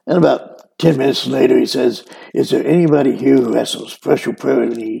And about 10 minutes later, he says, is there anybody here who has some special prayer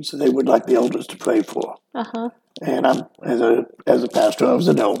needs that they would like the elders to pray for? Uh-huh. And as a pastor, I was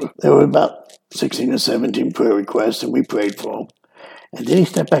an elder. There were about 16 or 17 prayer requests, and we prayed for them. And then he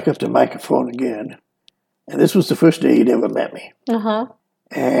stepped back up to the microphone again. And this was the first day he'd ever met me. Uh-huh.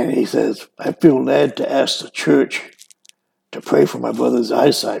 And he says, I feel led to ask the church to pray for my brother's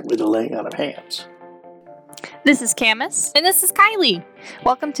eyesight with the laying on of hands. This is Camas. And this is Kiley.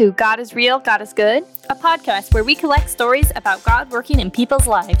 Welcome to God is Real, God is Good, a podcast where we collect stories about God working in people's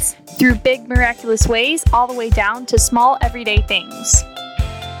lives, through big miraculous ways all the way down to small everyday things.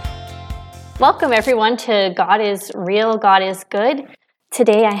 Welcome, everyone, to God is Real, God is Good.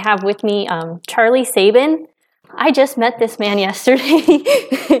 Today I have with me Charlie Sabin. I just met this man yesterday.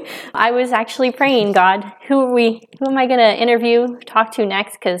 I was actually praying, God, who am I going to interview, talk to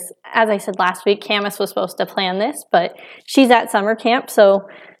next? Because as I said last week, Camas was supposed to plan this, but she's at summer camp, so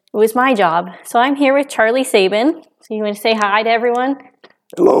it was my job. So I'm here with Charlie Sabin. So you want to say hi to everyone?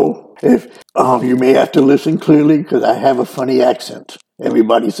 Hello. If you may have to listen clearly because I have a funny accent.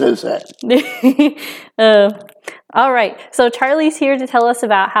 Everybody says that. All right. So Charlie's here to tell us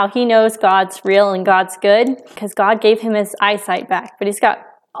about how he knows God's real and God's good because God gave him his eyesight back. But he's got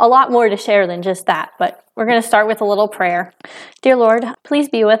a lot more to share than just that. But we're going to start with a little prayer. Dear Lord, please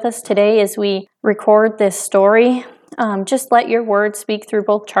be with us today as we record this story. Just let your word speak through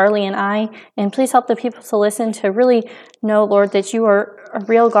both Charlie and I. And please help the people to listen to really know, Lord, that you are a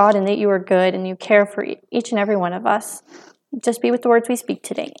real God and that you are good and you care for each and every one of us. Just be with the words we speak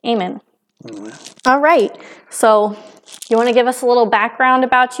today. Amen. All right. So you want to give us a little background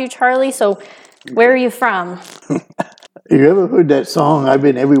about you, Charlie? So where are you from? You ever heard that song, I've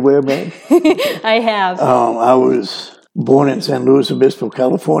Been Everywhere, Man? I have. I was born in San Luis Obispo,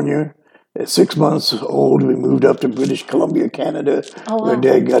 California. At 6 months old, we moved up to British Columbia, Canada, where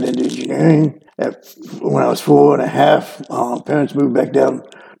Dad got into engineering. When I was 4.5, parents moved back down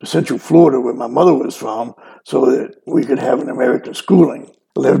to Central Florida, where my mother was from, so that we could have an American schooling.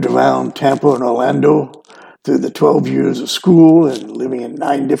 Lived around Tampa and Orlando through the 12 years of school and living in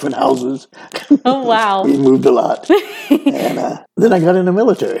 9 different houses. Oh, wow. We moved a lot. And then I got in the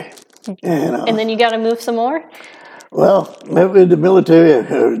military. And then you got to move some more? Well, in the military,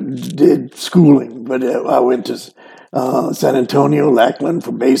 I did schooling, but I went to San Antonio, Lackland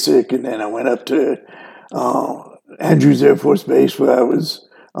for basic, and then I went up to Andrews Air Force Base where I was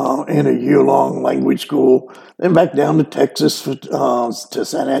in a year-long language school, then back down to Texas to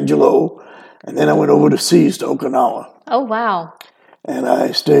San Angelo, and then I went overseas to Okinawa. Oh, wow. And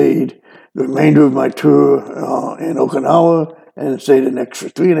I stayed the remainder of my tour in Okinawa and stayed an extra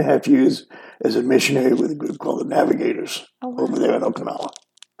 3.5 years as a missionary with a group called the Navigators over there in Okinawa.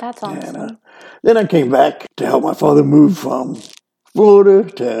 That's awesome. And then I came back to help my father move from Florida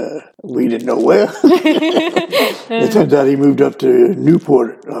to we didn't know where. It turns out he moved up to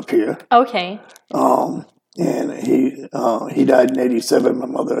Newport up here. Okay. And he died in 87, my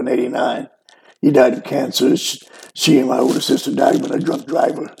mother in 89. He died of cancer. She and my older sister died when a drunk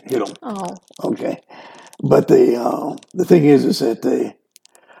driver hit them. Oh. Okay. But the thing is that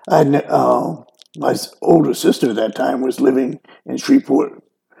my older sister at that time was living in Shreveport,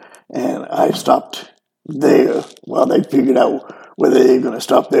 and I stopped there while they figured out whether they were going to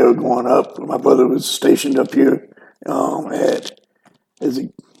stop there or going up. My brother was stationed up here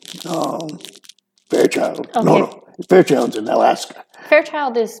Fairchild. Okay. No, Fairchild's in Alaska.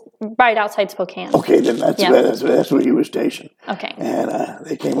 Fairchild is right outside Spokane. Okay, then that's where he was stationed. Okay. And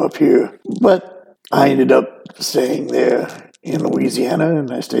they came up here. But I ended up staying there in Louisiana,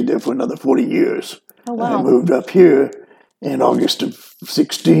 and I stayed there for another 40 years. Oh, wow. And I moved up here in August of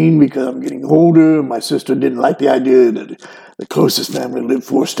 16 because I'm getting older. My sister didn't like the idea that the closest family lived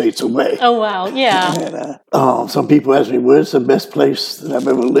 4 states away. Oh, wow. Yeah. And some people ask me, where's the best place that I've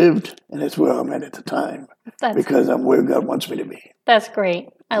ever lived? And it's where I'm at the time. Because I'm where God wants me to be. That's great.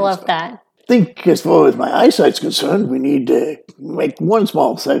 I love that. I think as far as my eyesight's concerned, we need to make one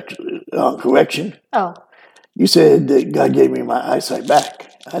small correction. Oh. You said that God gave me my eyesight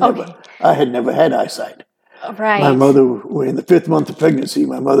back. I had never had eyesight. Right. My mother, in the 5th month of pregnancy,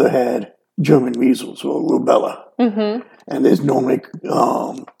 my mother had German measles or rubella. Mm-hmm. And this normally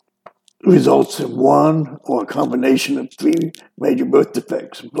results in one or a combination of 3 major birth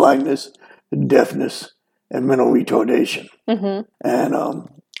defects: blindness, deafness, and mental retardation. Mm-hmm.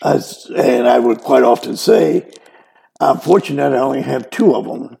 And I would quite often say, I'm fortunate I only have 2 of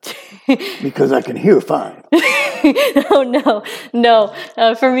them because I can hear fine. Oh, no.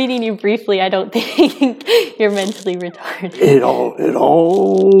 For meeting you briefly, I don't think you're mentally retarded. It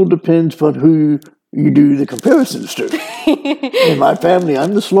all depends on who you do the comparisons to. In my family,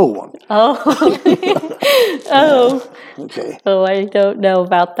 I'm the slow one. Oh. Okay. Oh, I don't know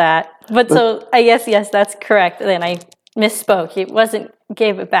about that. But so I guess, yes, that's correct. Then I misspoke. It wasn't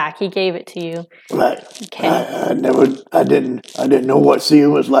gave it back. He gave it to you. Right. Okay. I didn't know what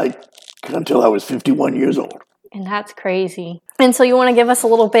seeing was like until I was 51 years old. And that's crazy. And so you want to give us a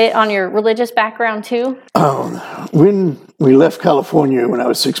little bit on your religious background too? When we left California when I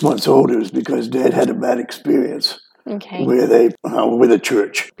was 6 months old, it was because Dad had a bad experience. Okay. With a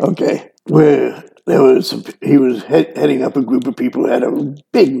church. Okay. Where he was heading up a group of people who had a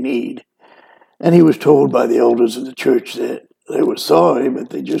big need. And he was told by the elders of the church that they were sorry,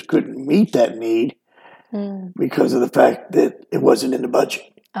 but they just couldn't meet that need because of the fact that it wasn't in the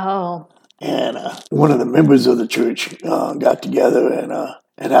budget. Oh. And one of the members of the church got together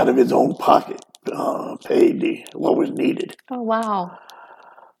and out of his own pocket paid what was needed. Oh, wow.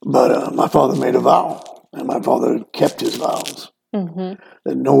 But my father made a vow, and my father kept his vows, Mm-hmm.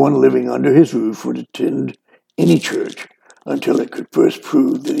 that no one living under his roof would attend any church until it could first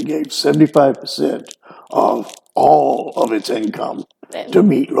prove that he gave 75% of all of its income to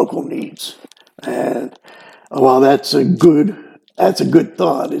meet local needs. And while that's a good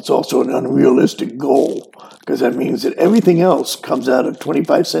thought, it's also an unrealistic goal, because that means that everything else comes out of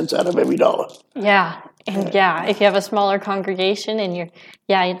 25 cents out of every dollar. Yeah. And if you have a smaller congregation and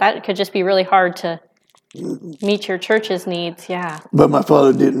that could just be really hard to meet your church's needs. Yeah. But my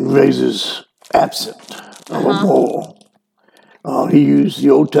father didn't raise his absent of a moral. He used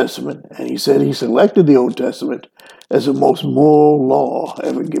the Old Testament, and he said he selected the Old Testament as the most moral law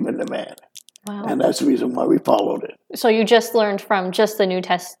ever given to man. Wow. And that's the reason why we followed it. So you just learned from just the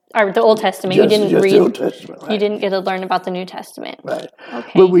the Old Testament. Just you didn't read the Old Testament, right. You didn't get to learn about the New Testament. Right.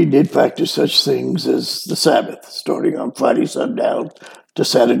 Okay. But we did practice such things as the Sabbath, starting on Friday sundown to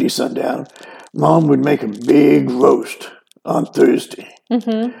Saturday sundown. Mom would make a big roast on Thursday.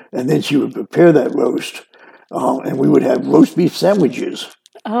 Mm-hmm. And then she would prepare that roast, and we would have roast beef sandwiches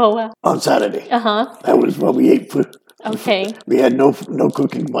on Saturday. Uh-huh. That was what we ate for. Okay. We had no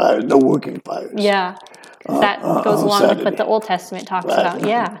cooking fires, no working fires. Yeah. That goes along Saturday. with what the Old Testament talks about.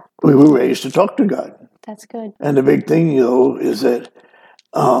 Yeah. We were raised to talk to God. That's good. And the big thing, is that,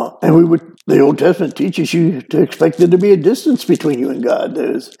 the Old Testament teaches you to expect there to be a distance between you and God.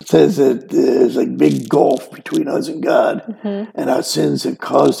 It says that there's a big gulf between us and God, and our sins have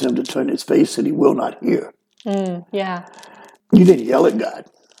caused him to turn his face that he will not hear. Yeah. You didn't yell at God.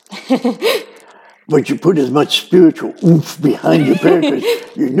 But you put as much spiritual oomph behind your prayer because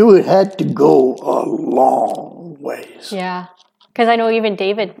you knew it had to go a long ways. Yeah. Because I know even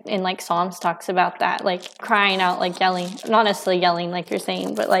David in Psalms talks about that, crying out, yelling, not necessarily yelling like you're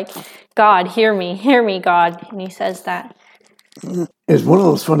saying, but God, hear me, God. And he says that. It's one of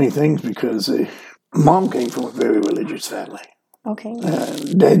those funny things because Mom came from a very religious family. Okay.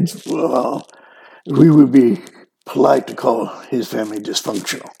 Dad's, we would be polite to call his family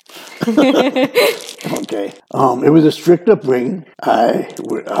dysfunctional. Okay. It was a strict upbringing. I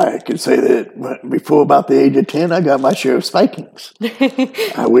could say that before about the age of 10, I got my share of spankings.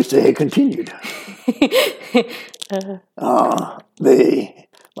 I wish they had continued.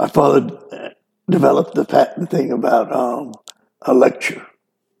 My father developed the thing about a lecture.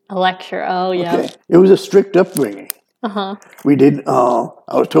 A lecture, oh yeah. Okay. It was a strict upbringing. Uh-huh. We did. I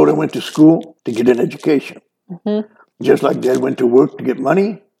was told I went to school to get an education. Mm-hmm. Just like Dad went to work to get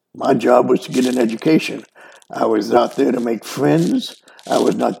money, my job was to get an education. I was not there to make friends. I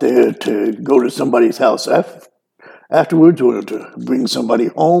was not there to go to somebody's house afterwards or to bring somebody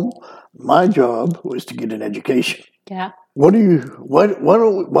home. My job was to get an education. Yeah. Why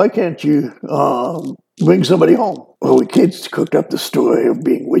can't you bring somebody home? Well, we kids cooked up the story of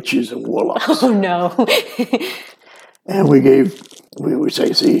being witches and warlocks. Oh no. And we would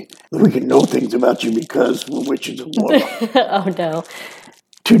say, see, we can know things about you because we're witches and warlocks. Oh no.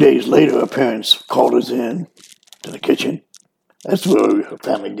 2 days later, our parents called us in to the kitchen. That's where a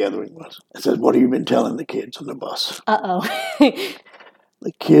family gathering was. I said, what have you been telling the kids on the bus? Uh-oh.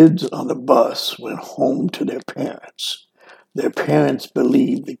 The kids on the bus went home to their parents. Their parents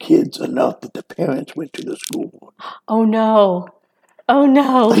believed the kids enough that the parents went to the school board. Oh no. Oh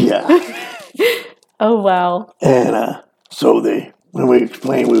no. Yeah. Oh wow. And so when we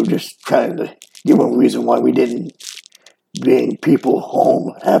explained, we were just trying to give them a reason why we didn't bring people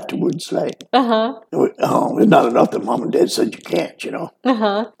home afterwards, right? Uh-huh. It's not enough that Mom and Dad said you can't,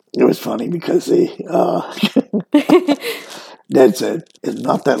 Uh-huh. It was funny because Dad said it's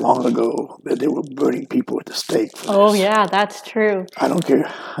not that long ago that they were burning people at the stake for this. Oh yeah, that's true. I don't care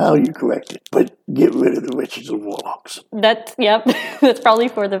how you correct it, but get rid of the witches and warlocks. That's probably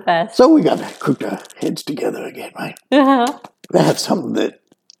for the best. So we got to cook our heads together again, right? Uh-huh. That's something that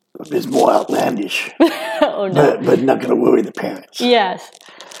is more outlandish, Oh, no. but not going to worry the parents. Yes.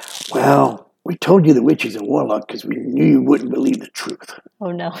 Well, we told you the witches and warlocks because we knew you wouldn't believe the truth.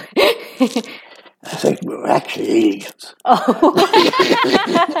 Oh, no. I think we're actually aliens. Oh,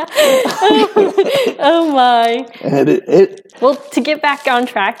 oh my. And Well, to get back on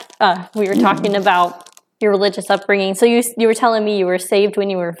track, we were talking about your religious upbringing. So you were telling me you were saved when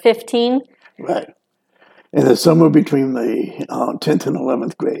you were 15? Right. In the summer between the 10th and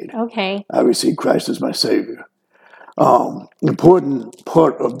 11th grade, Okay. I received Christ as my Savior. Important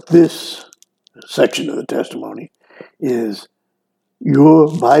part of this section of the testimony is your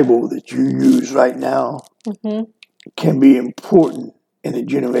Bible that you use right now can be important in the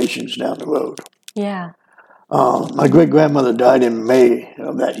generations down the road. Yeah. My great-grandmother died in May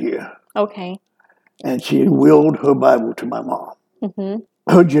of that year, Okay. and she willed her Bible to my mom. Mm-hmm.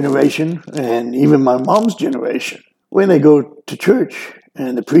 Her generation, and even my mom's generation, when they go to church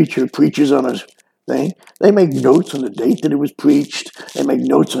and the preacher preaches on a thing, they make notes on the date that it was preached. They make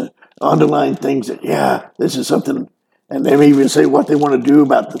notes on underline things that, this is something, and they may even say what they want to do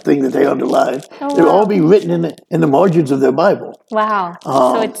about the thing that they underlined. Oh, It'll wow. all be written in the margins of their Bible. Wow.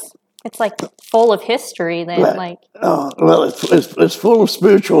 So it's like full of history then. Right. Like, well, it's full of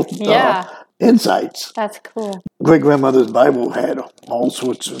spiritual insights. That's cool. Great-grandmother's Bible had all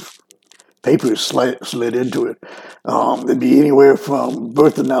sorts of papers slid into it. There'd be anywhere from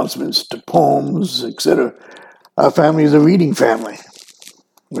birth announcements to poems, etc. Our family is a reading family.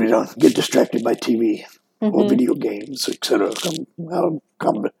 We don't get distracted by TV or video games, etc.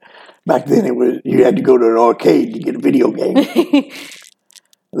 Back then, you had to go to an arcade to get a video game.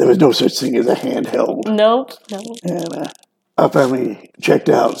 There was no such thing as a handheld. Nope. And our family checked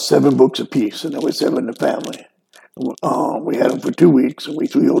out 7 books apiece, and there were 7 in the family. We had them for 2 weeks, and we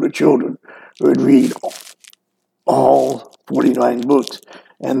 3 older children would read all 49 books,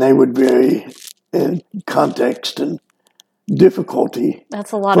 and they would vary in context and difficulty.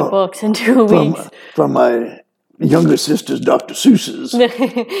 That's a lot of books in 2 weeks. From my younger sister's Dr. Seuss's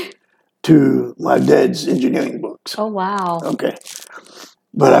to my dad's engineering books. Oh, wow. Okay.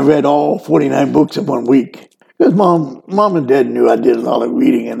 But I read all 49 books in 1 week. Because mom and dad knew I did a lot of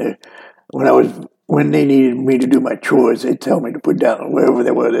reading, and when they needed me to do my chores, they'd tell me to put down, wherever they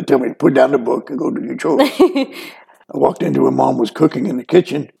were, they'd tell me to put down the book and go do your chores. I walked into where Mom was cooking in the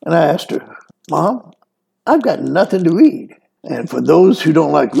kitchen, and I asked her, Mom, I've got nothing to read. And for those who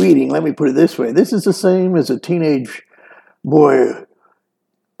don't like reading, let me put it this way. This is the same as a teenage boy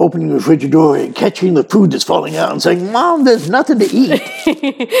opening the refrigerator and catching the food that's falling out and saying, Mom, there's nothing to eat.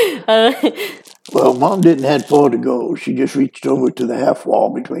 Well, Mom didn't have far to go. She just reached over to the half wall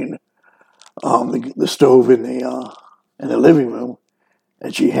between the stove and the living room,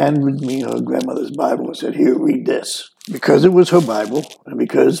 and she handed me her grandmother's Bible and said, here, read this. Because it was her Bible, and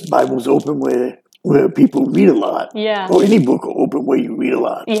because Bibles open where people read a lot, or any book will open where you read a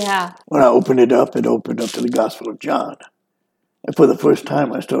lot. Yeah. When I opened it up to the Gospel of John. And for the first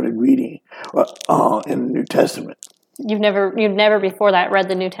time, I started reading in the New Testament. You've never before that read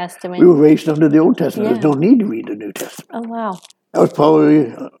the New Testament? We were raised under the Old Testament. There's no need to read the New Testament. Oh, wow. That was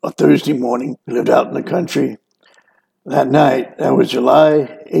probably a Thursday morning. We lived out in the country. That night, that was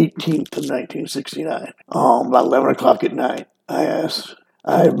July 18th of 1969, about 11 o'clock at night,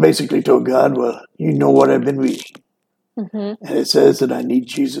 I basically told God, well, you know what I've been reading. Mm-hmm. And it says that I need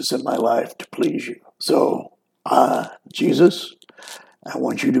Jesus in my life to please you. So, Jesus, I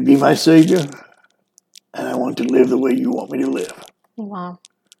want you to be my Savior, and I want to live the way you want me to live. Wow.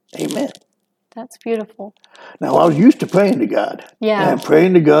 Amen. That's beautiful. Now, I was used to praying to God. Yeah. And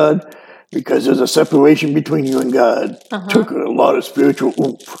praying to God, because there's a separation between you and God, took a lot of spiritual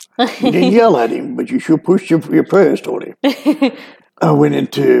oomph. You didn't yell at him, but you sure pushed your prayers toward him. I went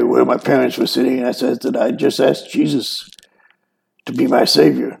into where my parents were sitting, and I said that I just asked Jesus to be my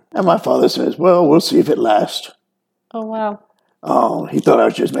Savior. And my father says, well, we'll see if it lasts. Oh, wow. He thought I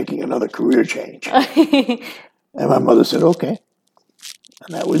was just making another career change. And my mother said, okay.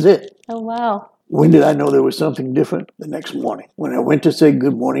 And that was it. Oh, wow. When did I know there was something different? The next morning. When I went to say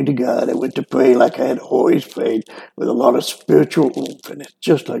good morning to God, I went to pray like I had always prayed, with a lot of spiritual oomph. And it's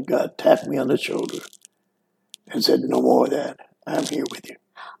just like God tapped me on the shoulder and said, no more of that. I'm here with you.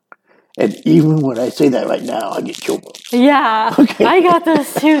 And even when I say that right now, I get choked. Yeah, okay. I got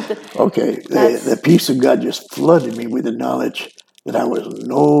those too. Okay, the peace of God just flooded me with the knowledge that I was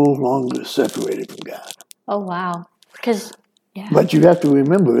no longer separated from God. Oh, wow. But you have to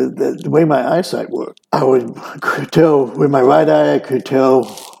remember that the way my eyesight worked, could tell with my right eye, I could tell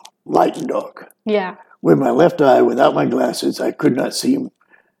light and dark. Yeah. With my left eye, without my glasses, I could not see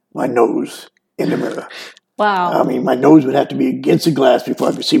my nose in the mirror. Wow. I mean, my nose would have to be against the glass before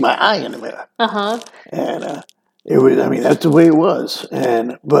I could see my eye in the mirror. And it was, I mean, that's the way it was.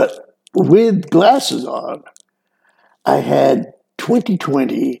 But with glasses on, I had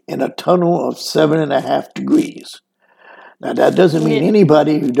 20/20 in a tunnel of 7.5 degrees. Now, that doesn't mean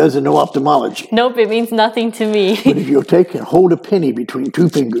anybody who doesn't know ophthalmology. Nope, it means nothing to me. But if you'll take and hold a penny between two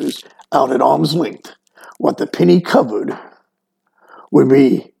fingers out at arm's length, what the penny covered would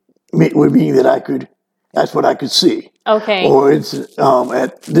mean that I could, that's what I could see. Okay. Or it's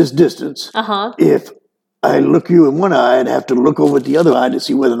at this distance. If I look you in one eye, I'd have to look over at the other eye to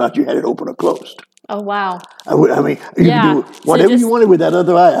see whether or not you had it open or closed. Oh, wow. I mean, you could do whatever you wanted with that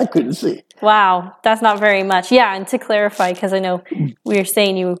other eye, I couldn't see. Wow, that's not very much. Yeah, and to clarify, because I know we were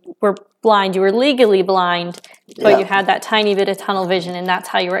saying you were blind, you were legally blind, but you had that tiny bit of tunnel vision, and that's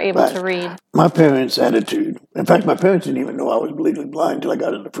how you were able to read. My parents' attitude, in fact, my parents didn't even know I was legally blind until I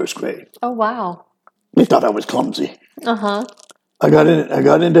got into first grade. Oh, wow. They thought I was clumsy. I got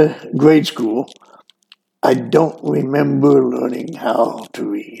into grade school. I don't remember learning how to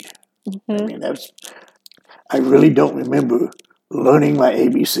read. I mean, I really don't remember learning my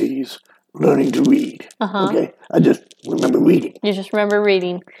ABCs, learning to read. Okay, I just remember reading. You just remember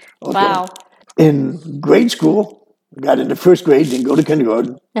reading. Okay. Wow. In grade school, got into first grade, didn't go to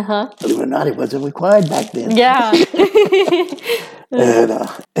kindergarten. Believe it or not, it wasn't required back then. Yeah.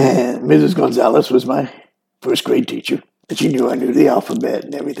 And Mrs. Gonzalez was my first grade teacher. And she knew I knew the alphabet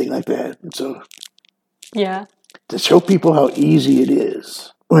and everything like that. And so, to show people how easy it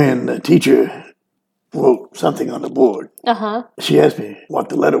is, when the teacher wrote something on the board, she asked me what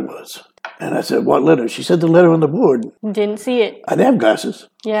the letter was. And I said, what letter? She said, the letter on the board. Didn't see it. I didn't have glasses.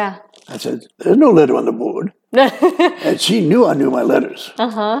 Yeah. I said, there's no letter on the board. And she knew I knew my letters.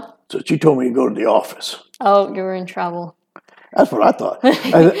 So she told me to go to the office. Oh, you were in trouble. That's what I thought.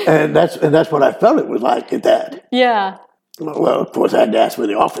 and that's what I felt it was like at that. Yeah. Well, of course, I had to ask where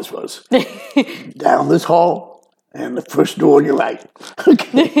the office was. Down this hall. And the first door on your right.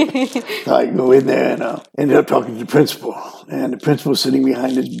 So I go in there and ended up talking to the principal. And the principal was sitting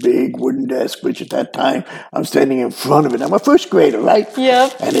behind this big wooden desk, which at that time I'm standing in front of it. I'm a first grader, right?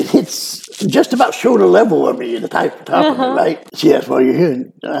 Yep. And it hits just about shoulder level of me at the top of it, right? She asked, "Well, you're here."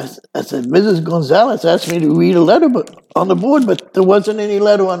 And I said, "Mrs. Gonzalez asked me to read a letter on the board, but there wasn't any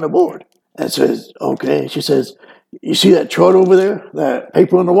letter on the board." And says, "Okay." She says, "You see that chart over there, that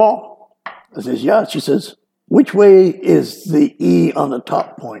paper on the wall?" I says, "Yeah." She says, "Which way is the E on the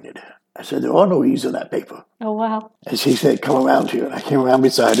top pointed?" I said, "There are no E's on that paper." Oh, wow. And she said, "Come around here." And I came around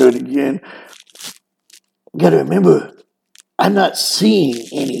beside her, and again, you got to remember, I'm not seeing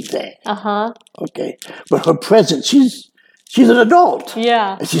anything. Okay. But her presence, she's an adult.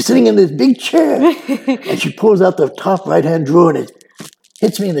 Yeah. And she's sitting in this big chair. And she pulls out the top right-hand drawer, and it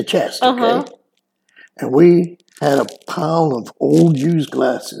hits me in the chest. Okay. And we had a pile of old used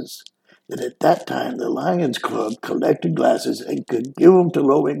glasses. That at that time, the Lions Club collected glasses and could give them to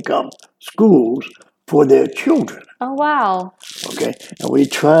low-income schools for their children. Oh, wow. Okay, and we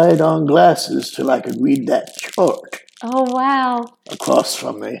tried on glasses till I could read that chart. Oh, wow. Across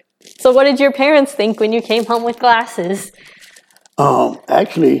from me. So what did your parents think when you came home with glasses?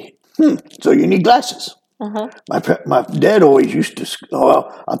 Actually, so you need glasses. My dad always used to,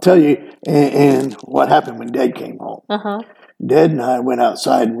 I'll tell you, and what happened when Dad came home. Dad and I went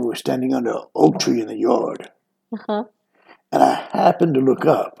outside and we were standing under an oak tree in the yard. And I happened to look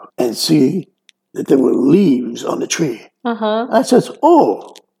up and see that there were leaves on the tree. I says,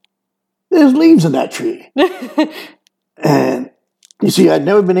 "Oh, there's leaves in that tree." And you see, I'd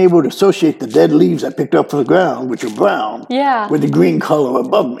never been able to associate the dead leaves I picked up from the ground, which are brown, with the green color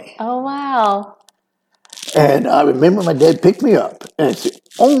above me. Oh, wow. And I remember my dad picked me up, and it's the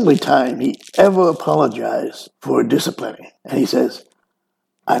only time he ever apologized for disciplining. And he says,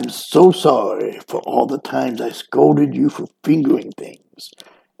 "I'm so sorry for all the times I scolded you for fingering things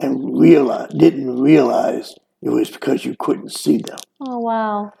and didn't realize it was because you couldn't see them. Oh,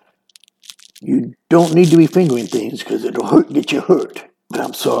 wow. You don't need to be fingering things because it'll get you hurt. But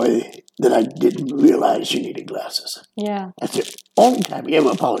I'm sorry that I didn't realize you needed glasses." Yeah. That's the only time he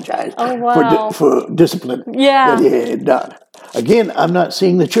ever apologized for discipline that he had done. Again, I'm not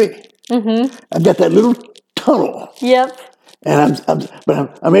seeing the tree. I've got that little tunnel. Yep. And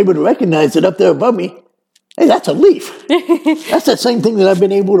I'm able to recognize it up there above me. Hey, that's a leaf. That's that same thing that I've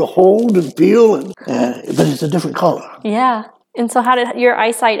been able to hold and feel, but it's a different color. Yeah. And so how did your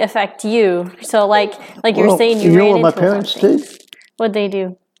eyesight affect you? So like you're saying you ran into something. You know what my parents did? What'd they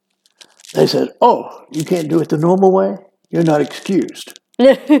do? They said, "Oh, you can't do it the normal way? You're not excused."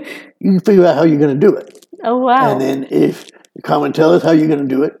 You can figure out how you're going to do it. Oh, wow. And then if you come and tell us how you're going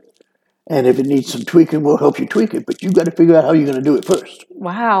to do it, and if it needs some tweaking, we'll help you tweak it. But you've got to figure out how you're going to do it first.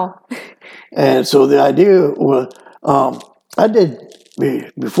 Wow. And so the idea was, I did,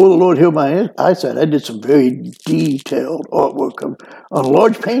 before the Lord healed my eyesight, I did some very detailed artwork on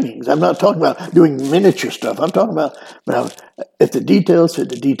large paintings. I'm not talking about doing miniature stuff. I'm talking about, if the details fit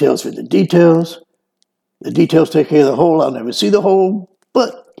the details fit the details take care of the whole. I'll never see the whole,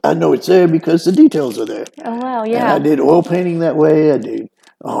 but I know it's there because the details are there. Oh, wow, yeah. And I did oil painting that way. I did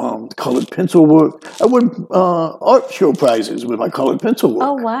colored pencil work. I won art show prizes with my colored pencil work.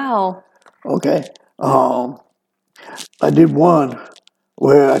 Oh, wow. Okay. I did one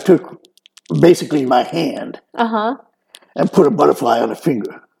where I took basically my hand and put a butterfly on a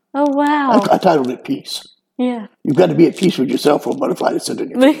finger. Oh, wow. I titled it Peace. Yeah. You've got to be at peace with yourself for a butterfly to sit on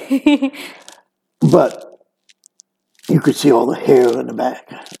your finger. But you could see all the hair in the back.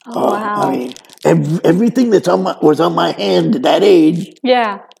 Oh, wow. I mean, everything that's was on my hand at that age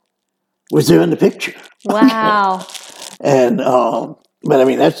was there in the picture. Wow. And, but I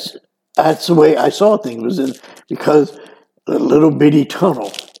mean, that's the way I saw things, because a little bitty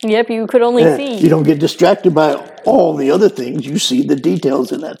tunnel. Yep, you could only see. You don't get distracted by all the other things. You see the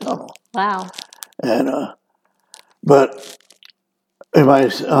details in that tunnel. Wow. And, but in my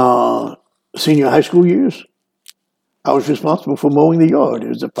senior high school years, I was responsible for mowing the yard. It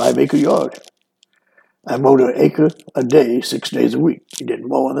was a 5-acre yard. I mowed an acre a day, 6 days a week. You didn't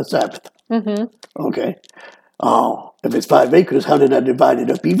mow on the Sabbath. Mm-hmm. Okay. If it's 5 acres, how did I divide it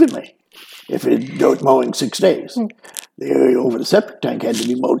up evenly? If it's mowing 6 days, the area over the septic tank had to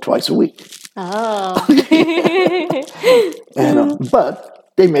be mowed twice a week. Oh. And but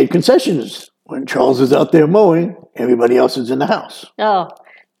they made concessions. When Charles is out there mowing, everybody else is in the house. Oh,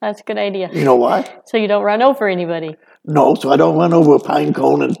 that's a good idea. You know why? So you don't run over anybody. No, so I don't run over a pine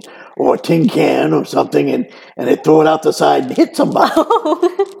cone or a tin can or something and throw it out the side and hit somebody.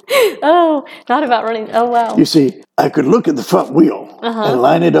 Oh, not about running. Oh, wow. You see, I could look at the front wheel and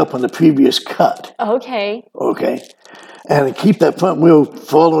line it up on the previous cut. Okay. Okay. And keep that front wheel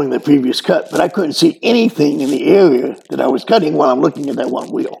following the previous cut, but I couldn't see anything in the area that I was cutting while I'm looking at that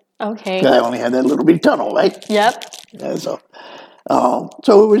one wheel. Okay. Because I only had that little bitty tunnel, right? Yep. Yeah, so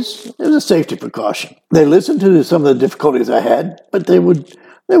it was a safety precaution. They listened to some of the difficulties I had, but they were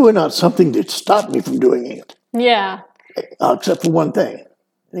not something that stopped me from doing it. Yeah. Except for one thing,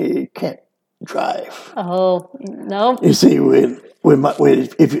 you can't drive. Oh, no. You see, if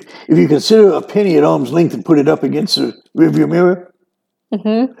you consider a penny at arm's length and put it up against the rearview mirror,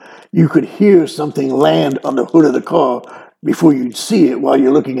 you could hear something land on the hood of the car before you'd see it while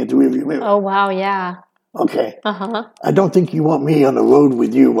you're looking at the rearview mirror. Oh, wow, yeah. Okay. I don't think you want me on the road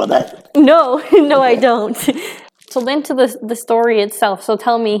with you while that... No, I don't. So then to the story itself. So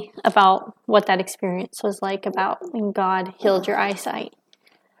tell me about what that experience was like about when God healed your eyesight.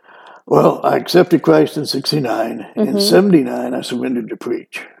 Well, I accepted Christ in 69. In 79, I surrendered to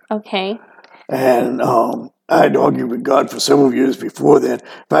preach. Okay. And I'd argued with God for several years before then.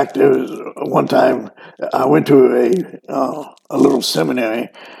 In fact, there was one time I went to a little seminary,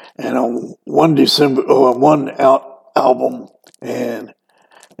 and on one album, and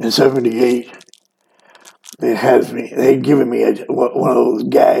in 78, they'd given me one of those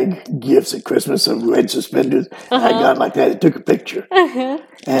gag gifts at Christmas of red suspenders. I got like that. It took a picture.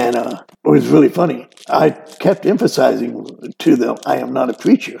 And it was really funny. I kept emphasizing to them, I am not a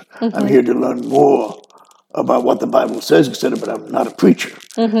preacher. I'm here to learn more about what the Bible says, but I'm not a preacher.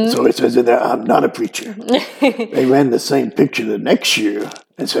 So it says in there, I'm not a preacher. They ran the same picture the next year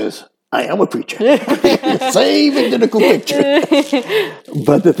and says, I am a preacher. Same identical picture.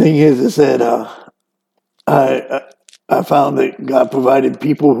 But the thing is that I found that God provided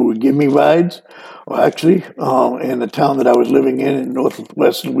people who would give me rides. Well, actually, in the town that I was living in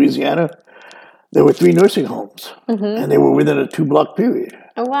northwest Louisiana, there were 3 nursing homes, and they were within a 2-block period.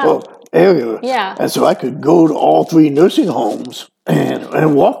 Oh, wow. Area. Yeah. And so I could go to all 3 nursing homes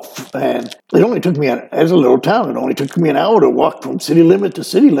and walk. And it only took me, as a little town, it only took me an hour to walk from city limit to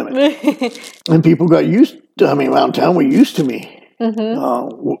city limit. And people got used to, around town were used to me.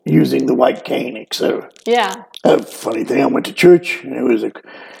 Using the white cane, etc. Yeah. A funny thing, I went to church, and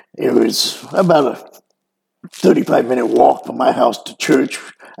it was about a 35-minute walk from my house to church.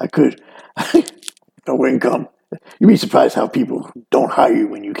 I could, no income. You'd be surprised how people don't hire you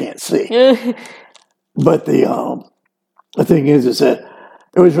when you can't see. But the thing is that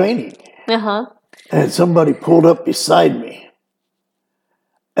it was raining, and somebody pulled up beside me,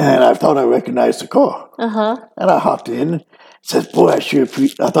 and I thought I recognized the car, and I hopped in. Says, boy, I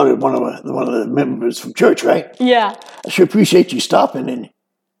thought it was one of the members from church, right? Yeah. I sure appreciate you stopping. And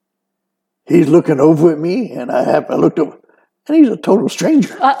he's looking over at me, and I looked over, and he's a total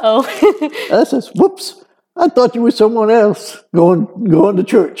stranger. Uh-oh. I says, whoops, I thought you were someone else going to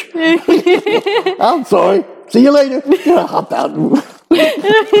church. I'm sorry. See you later. I hopped out.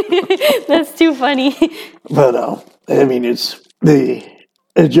 That's too funny. But, I mean, it's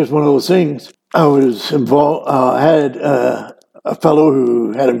just one of those things. I was involved, I had a fellow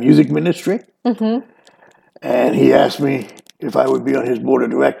who had a music ministry, and he asked me if I would be on his board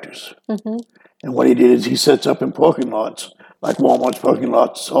of directors. And what he did is he sets up in parking lots, like Walmart's parking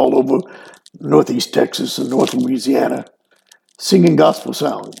lots all over Northeast Texas and North Louisiana, singing gospel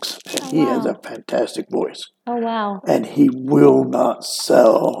songs. And he has a fantastic voice. Oh, wow. And he will not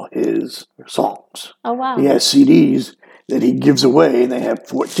sell his songs. Oh, wow. He has CDs that he gives away, and they have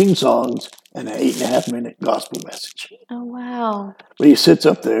 14 songs and an 8.5-minute gospel message. Oh, wow. But he sits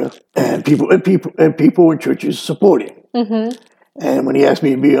up there, and people in churches support him. And when he asked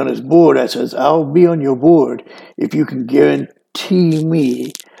me to be on his board, I says, I'll be on your board if you can guarantee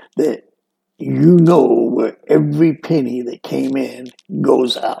me that you know where every penny that came in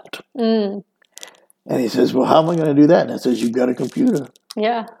goes out. And he says, well, how am I going to do that? And I says, you've got a computer.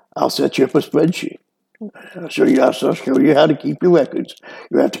 Yeah. I'll set you up a spreadsheet. I'll show you how to keep your records.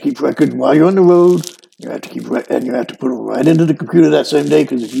 You have to keep records while you're on the road. You have to and you have to put them right into the computer that same day,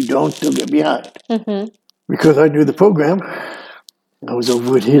 because if you don't, they'll get behind. Because I knew the program, I was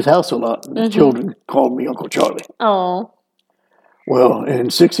over at his house a lot, and the children called me Uncle Charlie. Oh. Well, in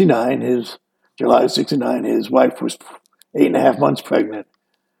July of 69, his wife was 8.5 months pregnant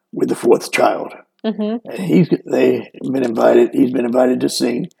with the 4th child. And he's been invited to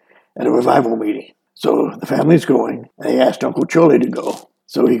sing at a revival meeting. So the family's going, and they asked Uncle Charlie to go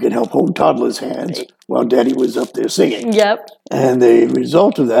so he could help hold toddlers' hands while Daddy was up there singing. Yep. And the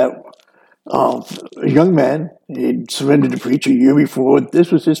result of that, a young man, he'd surrendered to preach a year before.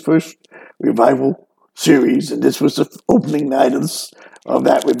 This was his first revival series, and this was the opening night of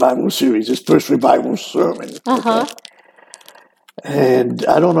that revival series, his first revival sermon. Okay? And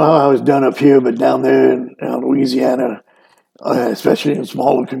I don't know how I was done up here, but down there in Louisiana, especially in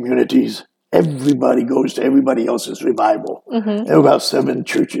smaller communities, everybody goes to everybody else's revival. There were about 7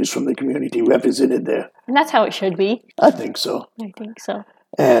 churches from the community represented there. And that's how it should be. I think so. I think so.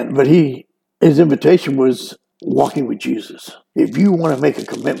 But his invitation was walking with Jesus. If you want to make a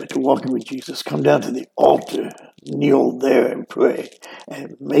commitment to walking with Jesus, come down to the altar, kneel there and pray,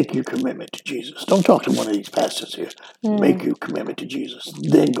 and make your commitment to Jesus. Don't talk to one of these pastors here. Make your commitment to Jesus.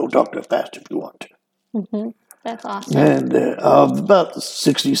 Then go talk to a pastor if you want to. That's awesome. And about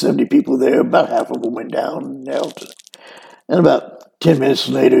 60, 70 people there, about half of them went down and knelt. And about 10 minutes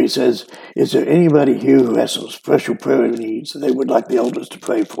later, he says, is there anybody here who has some special prayer needs that they would like the elders to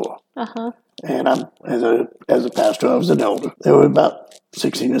pray for? And as a pastor, I was an elder. There were about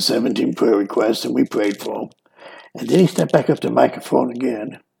 16 or 17 prayer requests, and we prayed for them. And then he stepped back up to the microphone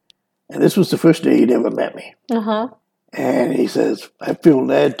again. And this was the first day he'd ever met me. And he says, I feel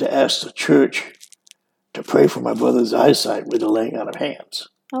led to ask the church to pray for my brother's eyesight with the laying on of hands.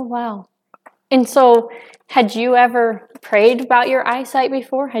 Oh, wow. And so, had you ever prayed about your eyesight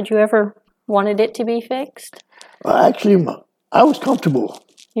before? Had you ever wanted it to be fixed? Well, actually, I was comfortable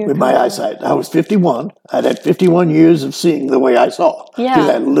with my eyesight. I was 51. I'd had 51 years of seeing the way I saw through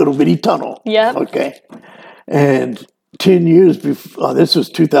that little bitty tunnel. Yeah. Okay. And 10 years before, this was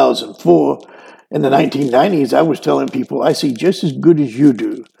 2004, in the 1990s, I was telling people, I see just as good as you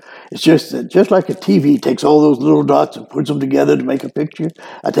do. It's just that just like a TV takes all those little dots and puts them together to make a picture,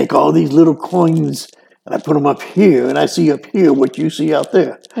 I take all these little coins and I put them up here, and I see up here what you see out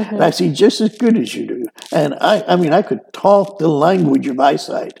there. And I see just as good as you do. And I mean, I could talk the language of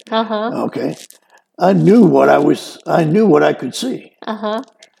eyesight. Okay. I knew what I could see.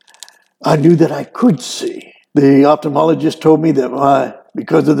 I knew that I could see. The ophthalmologist told me that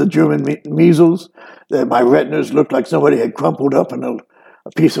because of the German measles, that my retinas looked like somebody had crumpled up in a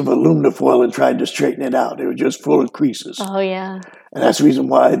piece of aluminum foil and tried to straighten it out. It was just full of creases. Oh, yeah. And that's the reason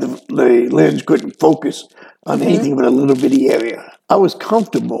why the lens couldn't focus on anything but a little bitty area. I was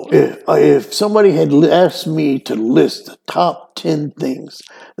comfortable. If somebody had asked me to list the top 10 things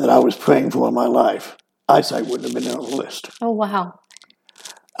that I was praying for in my life, eyesight wouldn't have been on the list. Oh, wow.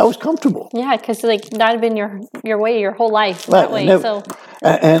 I was comfortable. Yeah, because that had been your way your whole life that way.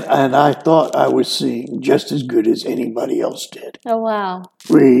 And I thought I was seeing just as good as anybody else did. Oh, wow.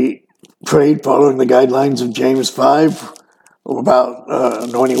 We prayed following the guidelines of James 5 about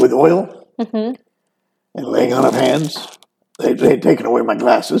anointing with oil and laying on of hands. They'd taken away my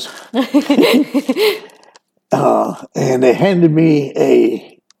glasses. And they handed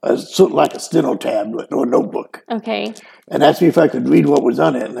me sort of like a steno tablet or notebook. Okay. And asked me if I could read what was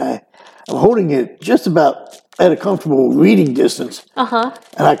on it. And I'm holding it just about at a comfortable reading distance. Uh-huh.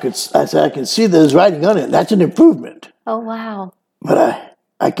 And I said, I can see there's writing on it. That's an improvement. Oh, wow. But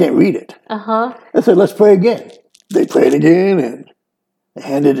I can't read it. Uh-huh. I said, let's pray again. They prayed again and they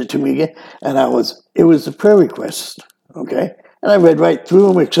handed it to me again. And it was a prayer request, okay? And I read right through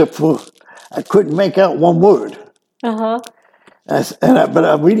them except for I couldn't make out one word. Uh-huh. But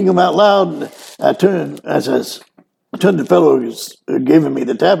I'm reading them out loud, and I turned to the fellow who's giving me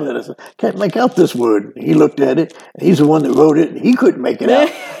the tablet. I said, can't make out this word. And he looked at it, and he's the one that wrote it, and he couldn't make it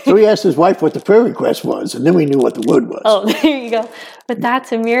out. So he asked his wife what the prayer request was, and then we knew what the word was. Oh, there you go. But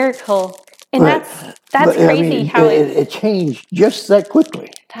that's a miracle. And right. that's crazy how it changed just that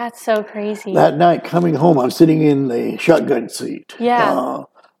quickly. That's so crazy. That night coming home, I'm sitting in the shotgun seat. Yeah.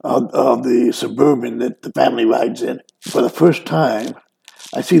 Of the Suburban that the family rides in. For the first time,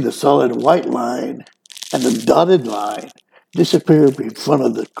 I see the solid white line and the dotted line disappear in front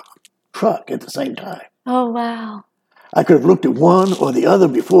of the truck at the same time. Oh, wow. I could have looked at one or the other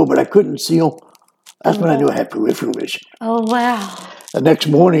before, but I couldn't see them. That's when I knew I had peripheral vision. Oh, wow. The next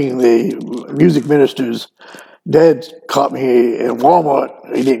morning, the music minister's dad caught me in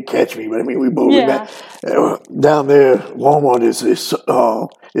Walmart. He didn't catch me, but I mean, we both met. Down there, Walmart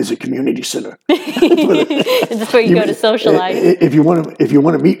is a community center. It's where you go to socialize. If you want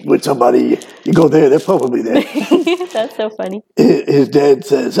to meet with somebody, you go there. They're probably there. That's so funny. His dad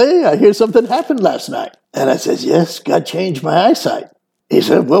says, "Hey, I hear something happened last night." And I says, "Yes, God changed my eyesight." He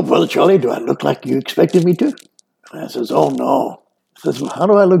said, "Well, Brother Charlie, do I look like you expected me to?" And I says, "Oh, no." He says, "Well, how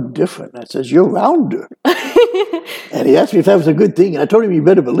do I look different?" I says, "You're rounder." And he asked me if that was a good thing, and I told him you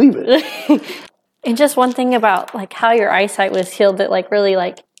better believe it. And just one thing about like how your eyesight was healed that like really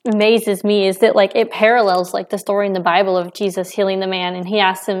like amazes me is that like it parallels like the story in the Bible of Jesus healing the man, and he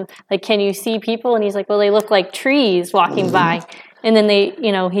asked him like, "Can you see people?" And he's like, "Well, they look like trees walking by." And then they,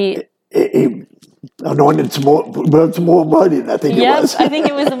 he anointed some more mud in, I think it was. I think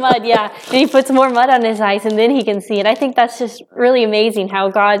it was the mud, yeah. And he puts more mud on his eyes, and then he can see. And I think that's just really amazing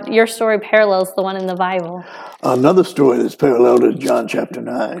how your story parallels the one in the Bible. Another story that's parallel to John chapter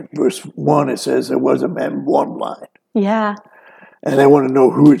 9, verse 1, it says, there was a man born blind. Yeah. And they want to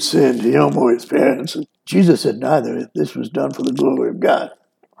know who had sinned, him or his parents. And Jesus said neither. This was done for the glory of God.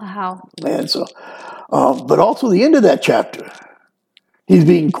 Wow. And so, but also the end of that chapter, he's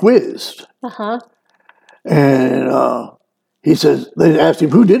being quizzed. Uh-huh. And he says, they asked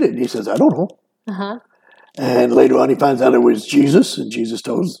him, who did it? And he says, I don't know. Uh-huh. And later on he finds out it was Jesus, and Jesus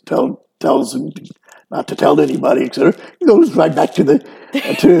tells him not to tell anybody, etc. He goes right back to the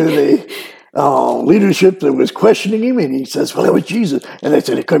leadership that was questioning him, and he says, well, it was Jesus. And they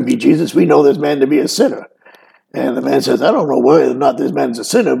said, it couldn't be Jesus. We know this man to be a sinner. And the man says, I don't know whether or not this man's a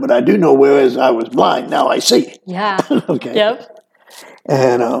sinner, but I do know whereas I was blind, now I see. Yeah. Okay. Yep.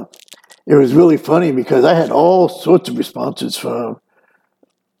 And it was really funny because I had all sorts of responses from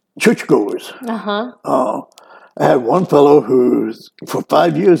churchgoers. Uh-huh. I had one fellow who, for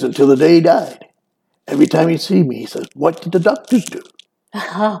 5 years until the day he died, every time he'd see me, he says, what did the doctors do?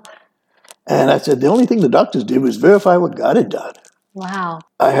 Uh-huh. And I said, the only thing the doctors did was verify what God had done. Wow.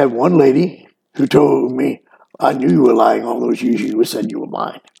 I had one lady who told me, I knew you were lying all those years you said you were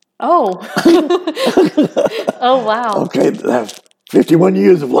blind. Oh. Oh, wow. Okay, that's 51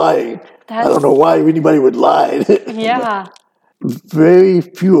 years of lying. I don't know why anybody would lie. Yeah. Very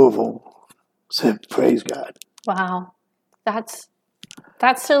few of them said, praise God. Wow. That's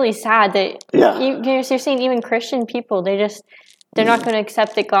really sad that you're seeing even Christian people, they're not going to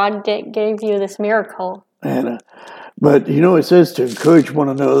accept that God gave you this miracle. And but it says to encourage one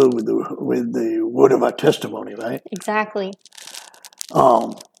another with the word of our testimony, right? Exactly.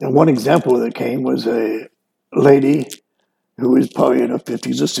 And one example that came was a lady who was probably in her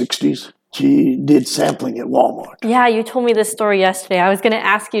 50s or 60s. She did sampling at Walmart. Yeah, you told me this story yesterday. I was going to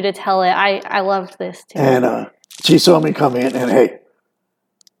ask you to tell it. I loved this too. And she saw me come in, and hey,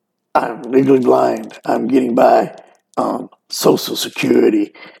 I'm legally blind. I'm getting by Social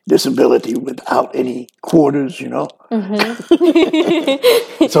Security, disability without any quarters,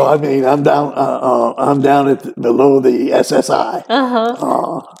 Mm-hmm. So I mean, I'm down below the SSI.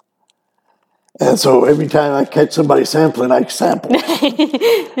 Uh-huh. And so every time I catch somebody sampling, I sample.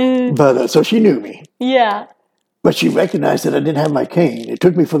 But so she knew me. Yeah. But she recognized that I didn't have my cane. It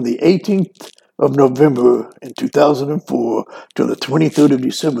took me from the 18th of November in 2004 to the 23rd of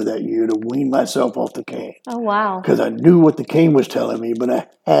December that year to wean myself off the cane. Oh, wow. Because I knew what the cane was telling me, but I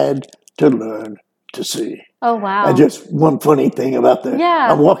had to learn to see. Oh, wow. And just one funny thing about that.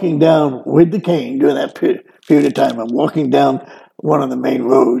 Yeah. I'm walking down with the cane during that period of time. I'm walking down one of the main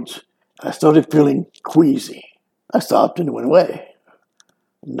roads. I started feeling queasy. I stopped and it went away.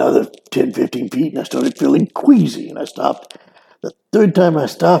 Another 10, 15 feet, and I started feeling queasy, and I stopped. The third time I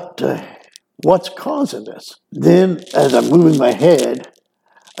stopped, what's causing this? Then, as I'm moving my head,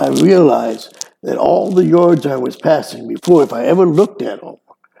 I realized that all the yards I was passing before, if I ever looked at them,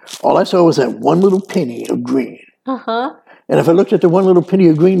 all I saw was that one little penny of green. Uh-huh. And if I looked at the one little penny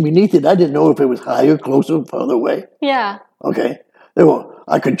of green beneath it, I didn't know if it was higher, closer, farther away. Yeah. Okay?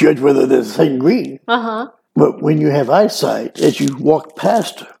 I could judge whether they're the same green. Uh-huh. But when you have eyesight, as you walk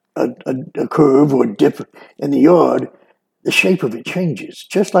past a curve or a dip in the yard, the shape of it changes,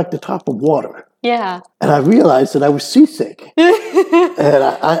 just like the top of water. Yeah. And I realized that I was seasick. And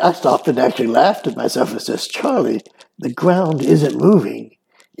I stopped and actually laughed at myself and says, Charlie, the ground isn't moving.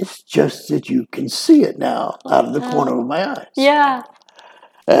 It's just that you can see it now out of the corner of my eyes. Yeah.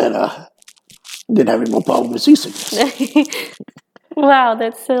 And didn't have any more problem with seasickness. Wow,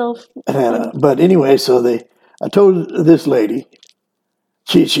 that's so... But anyway, I told this lady,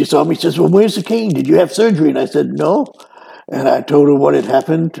 she saw me, she says, well, where's the cane? Did you have surgery? And I said, no. And I told her what had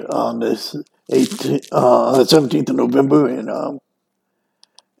happened on this 17th of November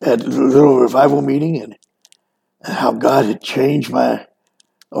at the little revival meeting, and how God had changed at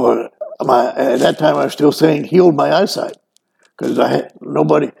that time I was still saying healed my eyesight, because I had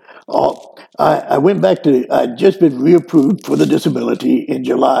nobody. I went back I'd just been reapproved for the disability in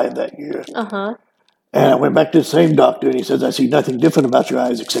July of that year. Uh-huh. And I went back to the same doctor, and he says, I see nothing different about your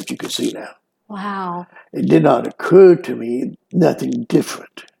eyes except you can see now. Wow. It did not occur to me nothing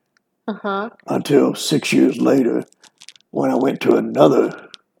different until 6 years later when I went to another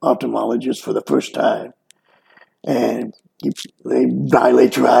ophthalmologist for the first time. And they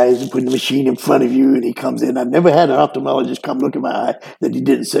dilate your eyes and put the machine in front of you, and he comes in. I've never had an ophthalmologist come look at my eye that he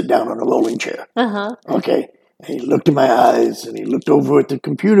didn't sit down on a rolling chair. Uh-huh. Okay. And he looked at my eyes, and he looked over at the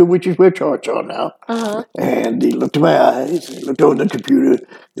computer, which is where charts are now. Uh-huh. And he looked at my eyes, and he looked over at the computer,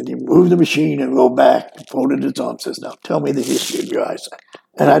 then he moved the machine and rolled back and folded his arms and says, now tell me the history of your eyesight.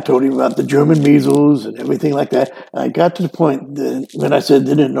 And I told him about the German measles and everything like that. And I got to the point when I said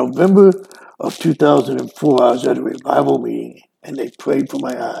that in November of 2004, I was at a revival meeting, and they prayed for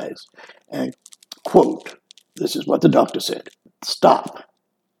my eyes. And, quote, this is what the doctor said, stop.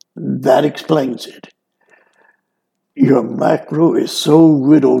 That explains it. Your macro is so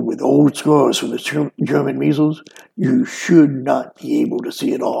riddled with old scars from the German measles, you should not be able to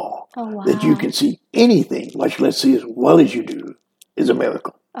see at all. Oh, wow. That you can see anything, much less see as well as you do, is a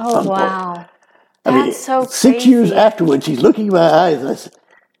miracle. Oh, unquote. wow. That's so 6 years afterwards, he's looking at my eyes, and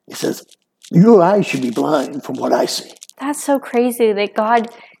he says, your eyes should be blind from what I see. That's so crazy that God,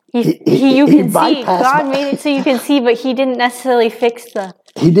 you can see. God made it so you can see, but he didn't necessarily fix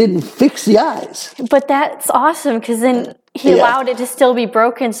He didn't fix the eyes. But that's awesome, because then he allowed it to still be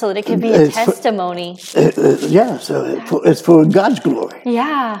broken so that it could be a testimony. So it's for God's glory.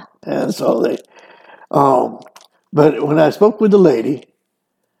 Yeah. And so but when I spoke with the lady,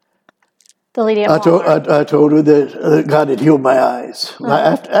 I told her that God had healed my eyes.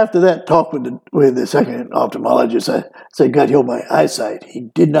 After that talk with the second ophthalmologist, I said God healed my eyesight. He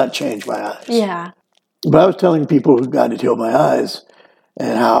did not change my eyes. Yeah. But I was telling people who God had healed my eyes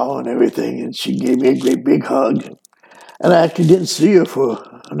and how and everything, and she gave me a great big hug. And I actually didn't see her for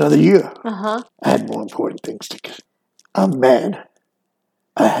another year. Uh-huh. I had more important things to do. I'm mad.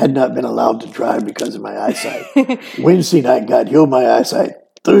 I had not been allowed to drive because of my eyesight. Wednesday night, God healed my eyesight.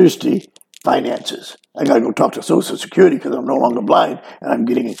 Thursday, finances. I got to go talk to Social Security because I'm no longer blind, and I'm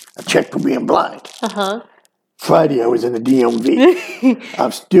getting a check for being blind. Uh-huh. Friday, I was in the DMV.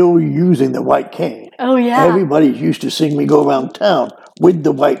 I'm still using the white cane. Oh, yeah. Everybody used to see me go around town with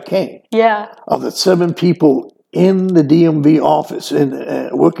the white cane. Yeah. Of the 7 people in the DMV office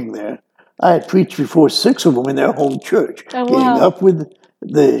working there, I had preached before 6 of them in their home church, getting up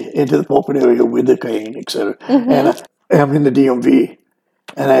into the pulpit area with the cane, etc. Mm-hmm. And I'm in the DMV,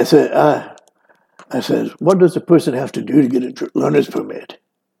 and I said, what does a person have to do to get a learner's permit?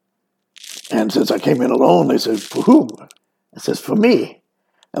 And since I came in alone, they said, for whom? I says, for me.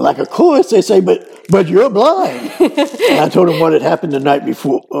 And like a chorus, they say, but you're blind. And I told them what had happened the night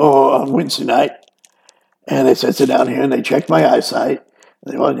before, on Wednesday night. And they said, sit down here, and they checked my eyesight.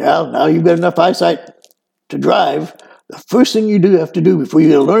 And they went, yeah, now you've got enough eyesight to drive. The first thing you have to do before you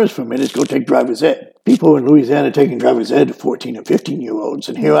get a learner's permit is go take driver's ed. People in Louisiana taking driver's ed to 14 and 15-year-olds,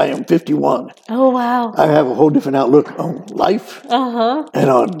 and here I am, 51. Oh, wow. I have a whole different outlook on life and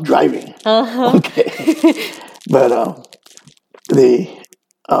on driving. Okay. But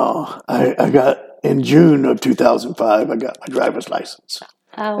I got in June of 2005, I got my driver's license.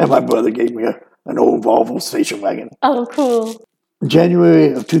 Oh. And my brother gave me an old Volvo station wagon. Oh, cool.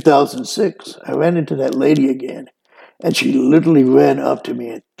 January of 2006, I ran into that lady again, and she literally ran up to me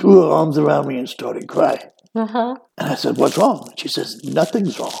and threw her arms around me and started crying. Uh-huh. And I said, "What's wrong?" She says,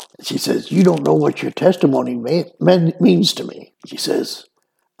 "Nothing's wrong." She says, "You don't know what your testimony means to me." She says,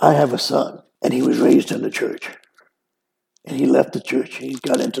 "I have a son, and he was raised in the church. And he left the church, and he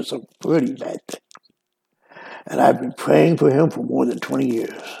got into some pretty bad things. And I've been praying for him for more than 20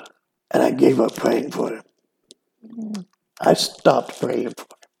 years. And I gave up praying for him. I stopped praying for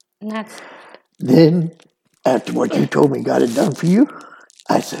him. Then, after what you told me God had done for you,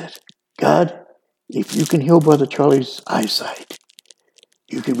 I said, God, if you can heal Brother Charlie's eyesight,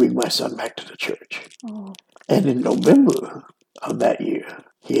 you can bring my son back to the church." Oh. And in November of that year,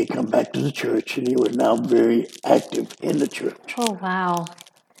 he had come back to the church, and he was now very active in the church. Oh, wow.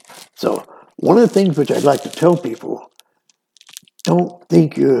 So one of the things which I'd like to tell people, don't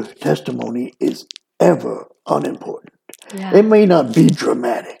think your testimony is ever unimportant. Yeah. It may not be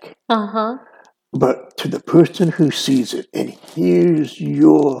dramatic, but to the person who sees it and hears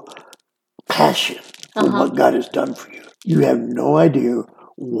your passion for what God has done for you, you have no idea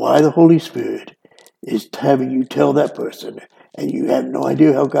why the Holy Spirit is having you tell that person, and you have no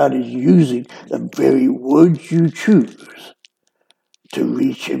idea how God is using the very words you choose to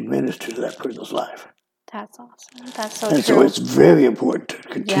reach and minister to that person's life. That's awesome. That's so true. And so it's very important to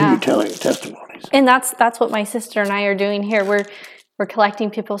continue telling your testimonies. And that's what my sister and I are doing here. We're collecting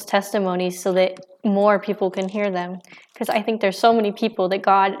people's testimonies so that more people can hear them. Because I think there's so many people that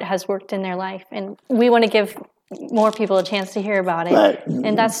God has worked in their life, and we want to give more people a chance to hear about it. Right.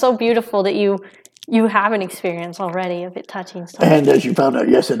 And that's so beautiful that you have an experience already of it touching someone. And as you found out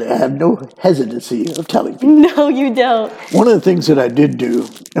yesterday, I have no hesitancy of telling people. No, you don't. One of the things that I did do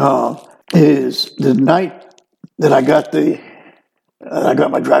is the night that I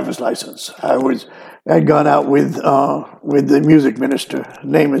got my driver's license, I'd gone out with the music minister. His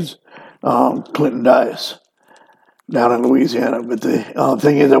name is Clinton Dias, down in Louisiana. But the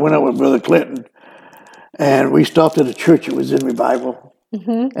thing is, I went out with Brother Clinton, and we stopped at a church. It was in revival.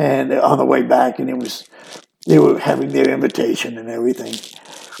 Mm-hmm. And on the way back, and they were having their invitation and everything.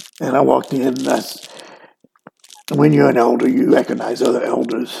 And I walked in, and when you're an elder, you recognize other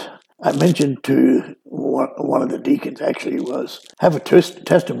elders. I mentioned to one of the deacons, actually, have a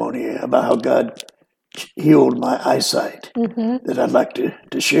testimony about how God healed my eyesight that I'd like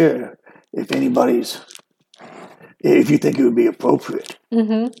to share if you think it would be appropriate.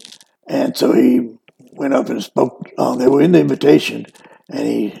 Mm-hmm. And so he went up and spoke. They were in the invitation, and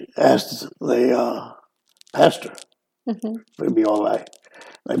he asked the pastor if it would be all right.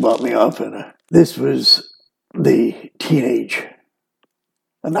 They brought me up, and this was the teenage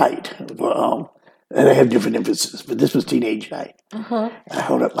night. And they have different emphasis, but this was teenage night. I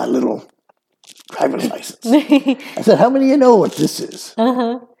held up my little driver's license. I said, "How many of you know what this is?"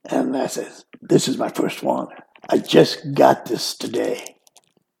 And I said, "This is my first one. I just got this today."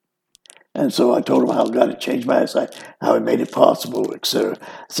 And so I told him how God had changed my eyesight, how He made it possible, etc.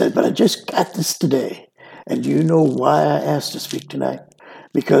 I said, "But I just got this today. And do you know why I asked to speak tonight?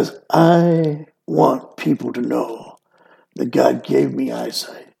 Because I want people to know that God gave me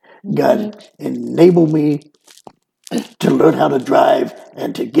eyesight. God enabled me to learn how to drive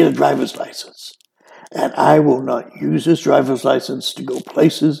and to get a driver's license. And I will not use this driver's license to go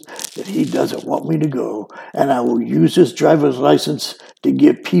places that He doesn't want me to go. And I will use this driver's license to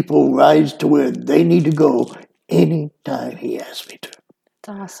give people rides to where they need to go anytime He asks me to."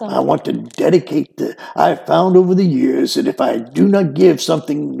 That's awesome. I want to dedicate I found over the years that if I do not give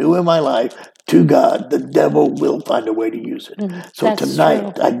something new in my life to God, the devil will find a way to use it. So that's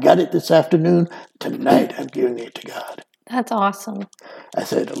tonight, true. I got it this afternoon. Tonight, I'm giving it to God. That's awesome. I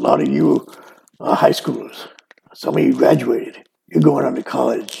said, a lot of you high schoolers, some of you graduated. You're going on to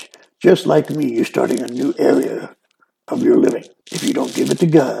college. Just like me, you're starting a new area of your living. If you don't give it to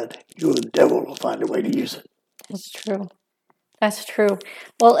God, the devil will find a way to use it. That's true. That's true.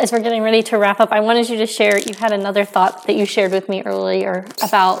 Well, as we're getting ready to wrap up, I wanted you to share, you had another thought that you shared with me earlier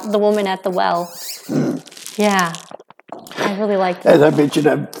about the woman at the well. Yeah. I really like that. As I mentioned,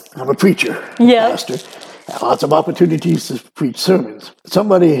 I'm a preacher, pastor. I have lots of opportunities to preach sermons.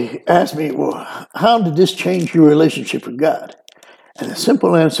 Somebody asked me, well, how did this change your relationship with God? And the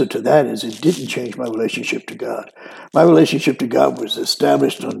simple answer to that is it didn't change my relationship to God. My relationship to God was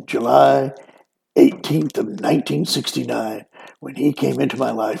established on July 18th of 1969 when He came into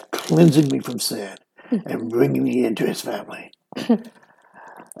my life, cleansing me from sin and bringing me into His family.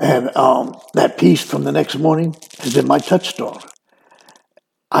 And that peace from the next morning has been my touchstone.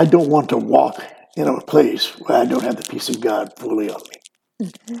 I don't want to walk in a place where I don't have the peace of God fully on me.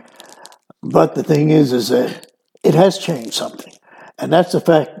 But the thing is that it has changed something. And that's the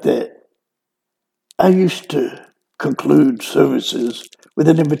fact that I used to conclude services with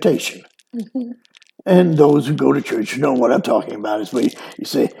an invitation. And those who go to church know what I'm talking about. Is where you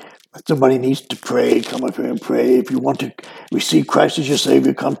say, somebody needs to pray, come up here and pray. If you want to receive Christ as your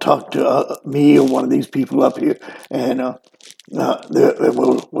Savior, come talk to me or one of these people up here, and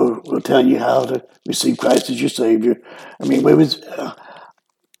we'll tell you how to receive Christ as your Savior. I mean,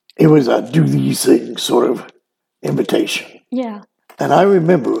 it was a do these things sort of invitation. Yeah. And I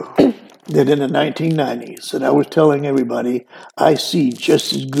remember that in the 1990s that I was telling everybody, I see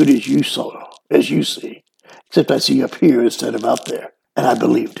just as good as you see, except I see up here instead of out there. And I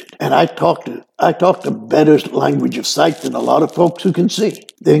believed it. And I talked a better language of sight than a lot of folks who can see.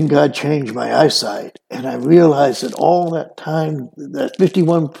 Then God changed my eyesight, and I realized that all that time, that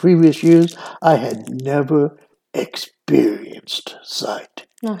 51 previous years, I had never experienced sight.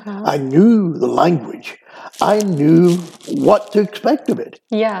 I knew the language. I knew what to expect of it.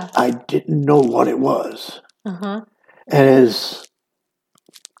 Yeah. I didn't know what it was. And as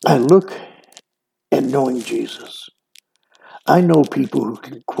I look at knowing Jesus, I know people who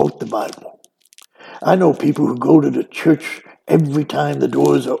can quote the Bible. I know people who go to the church every time the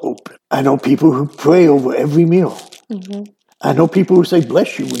doors are open. I know people who pray over every meal. I know people who say,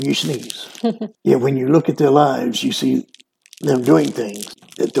 bless you when you sneeze. Yet when you look at their lives, you see them doing things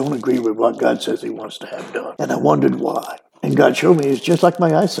that don't agree with what God says he wants to have done. And I wondered why. And God showed me it's just like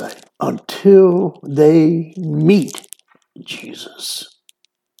my eyesight. Until they meet Jesus,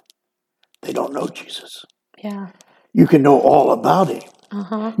 they don't know Jesus. Yeah. You can know all about him.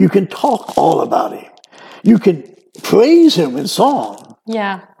 You can talk all about him. You can praise him in song.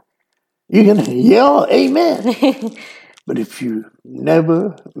 Yeah. You can yell, amen. But if you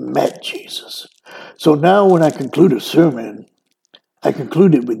never met Jesus. So now when I conclude a sermon, I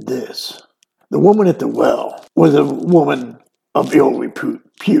conclude it with this. The woman at the well was a woman of ill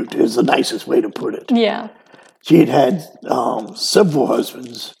repute, is the nicest way to put it. Yeah. She had several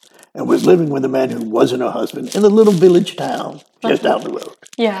husbands and was living with a man who wasn't her husband in a little village town just down the road.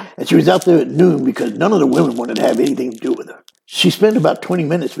 Yeah. And she was out there at noon because none of the women wanted to have anything to do with her. She spent about 20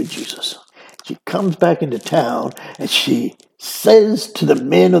 minutes with Jesus. She comes back into town and she says to the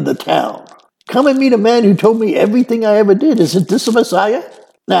men of the town, come and meet a man who told me everything I ever did. Isn't this the Messiah?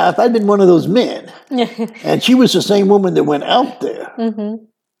 Now, if I'd been one of those men, and she was the same woman that went out there,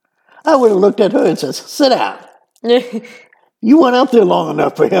 I would have looked at her and said, sit down. You went out there long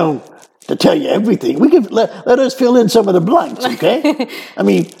enough for him to tell you everything. We could let us fill in some of the blanks, okay? I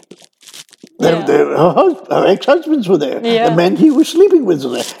mean, her ex-husbands were there. The men he was sleeping with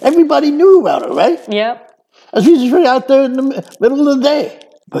were there. Everybody knew about her, right? Yep. She was right out there in the middle of the day.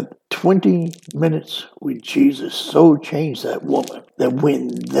 But 20 minutes with Jesus so changed that woman that when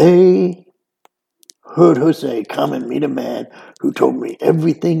they heard her say, come and meet a man who told me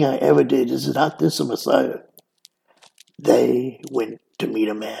everything I ever did, is not this a Messiah? They went to meet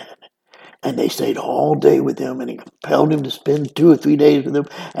a man. And they stayed all day with him, and he compelled him to spend 2 or 3 days with him.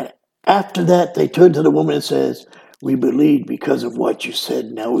 And after that, they turned to the woman and says, we believed because of what you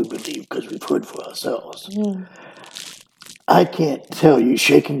said. Now we believe because we've heard for ourselves. I can't tell you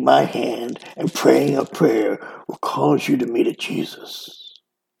shaking my hand and praying a prayer will cause you to meet a Jesus.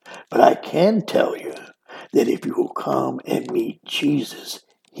 But I can tell you that if you will come and meet Jesus,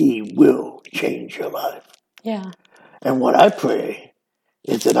 he will change your life. Yeah. And what I pray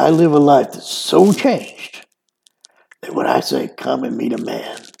is that I live a life that's so changed that when I say come and meet a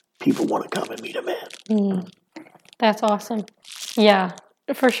man, people want to come and meet a man. That's awesome. Yeah,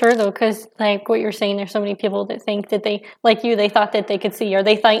 for sure though, because like what you're saying, there's so many people that think that they, like you, they thought that they could see, or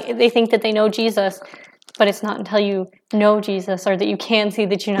they think that they know Jesus, but it's not until you know Jesus or that you can see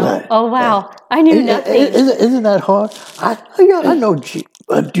that you know, right. Oh wow, I knew nothing. Isn't that hard? I know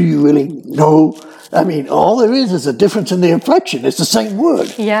but do you really know? I mean, all there is a difference in the inflection. It's the same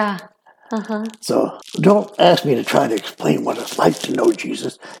word. Yeah. So don't ask me to try to explain what it's like to know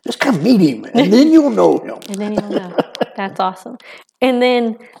Jesus. Just come meet him, and then you'll know him. And then you'll know. That's awesome. And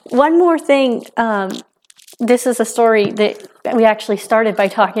then one more thing. This is a story that we actually started by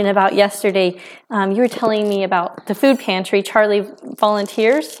talking about yesterday. You were telling me about the food pantry. Charlie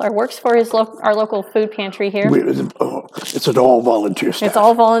volunteers or works for our local food pantry here. It's an all volunteer staff. It's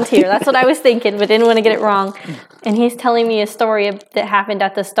all volunteer. That's what I was thinking, but didn't want to get it wrong. And he's telling me a story that happened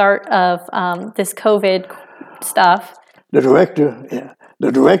at the start of this COVID stuff. The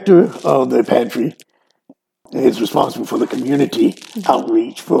director of the pantry is responsible for the community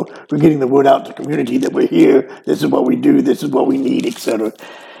outreach, for getting the word out to the community that we're here, this is what we do, this is what we need, etc.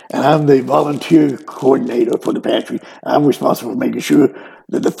 And I'm the volunteer coordinator for the pantry. I'm responsible for making sure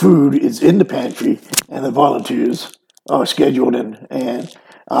that the food is in the pantry and the volunteers are scheduled and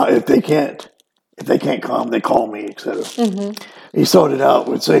if they can't come, they call me, etc. He started out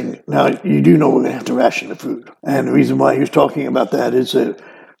with saying, now you do know we're going to have to ration the food. And the reason why he was talking about that is that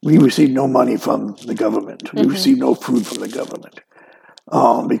we receive no money from the government. We receive no food from the government.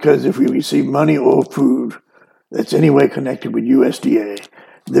 Because if we receive money or food that's any way connected with USDA,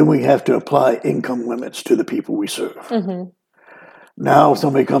 then we have to apply income limits to the people we serve. Now, if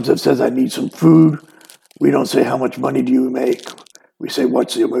somebody comes and says, I need some food, we don't say, how much money do you make? We say,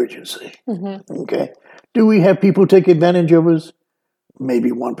 what's the emergency? Okay. Do we have people take advantage of us?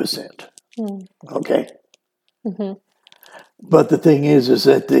 Maybe 1%. Okay. But the thing is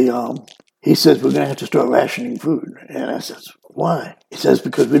that he says, we're going to have to start rationing food. And I says, why? He says,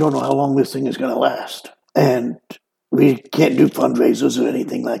 because we don't know how long this thing is going to last. And we can't do fundraisers or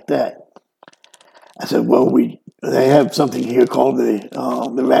anything like that. I said, well, they have something here called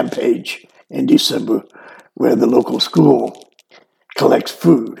the Rampage in December, where the local school collects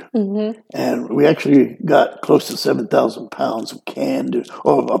food. And we actually got close to 7,000 pounds of canned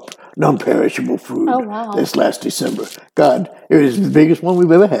or non-perishable food this last December. God, it was the biggest one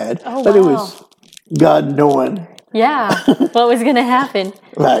we've ever had. But it was God knowing. What was going to happen.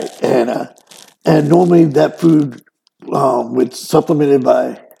 Right. And normally that food was supplemented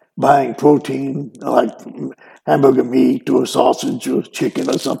by buying protein, like hamburger meat or sausage or chicken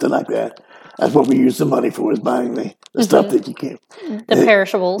or something like that. That's what we use the money for, is buying the stuff that you can't. The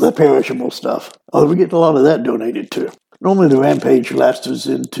perishables. The perishable stuff. We get a lot of that donated too. Normally the Rampage lasts us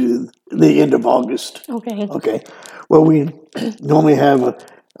into the end of August. Okay. Well, we normally have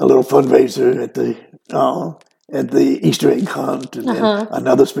a little fundraiser at the Easter egg hunt, and then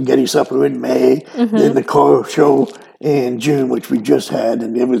another spaghetti supper in May, then the car show in June, which we just had,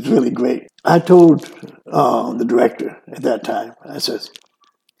 and it was really great. I told the director at that time, I says,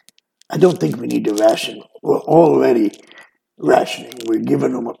 I don't think we need to ration. We're already rationing. We're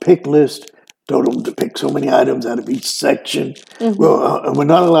giving them a pick list, told them to pick so many items out of each section. We're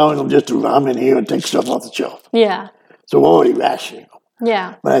not allowing them just to run in here and take stuff off the shelf. So we're already rationing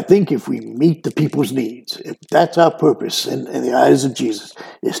them. But I think if we meet the people's needs, if that's our purpose in the eyes of Jesus,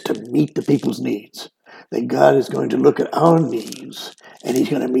 is to meet the people's needs, then God is going to look at our needs, and he's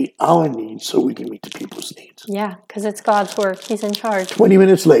going to meet our needs so we can meet the people's needs. Because it's God's work. He's in charge. 20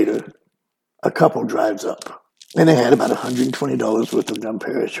 minutes later, a couple drives up, and they had about $120 worth of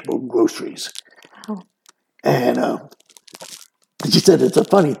non-perishable groceries. And she said, it's a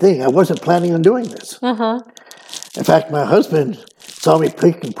funny thing. I wasn't planning on doing this. In fact, my husband saw me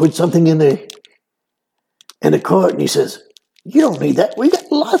pick and put something in the cart, and he says, you don't need that. We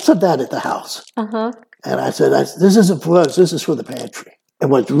got lots of that at the house. And I said, this isn't for us. This is for the pantry. And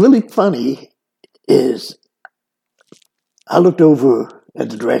what's really funny is I looked over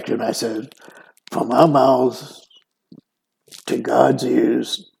at the director and I said, from our mouths to God's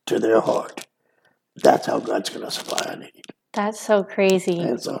ears to their heart, that's how God's going to supply our need. That's so crazy.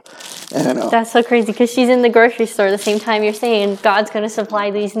 And that's so crazy, because she's in the grocery store the same time you're saying God's going to supply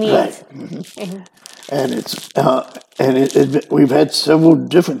these needs. And it's we've had several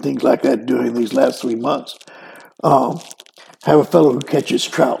different things like that during these last 3 months. Have a fellow who catches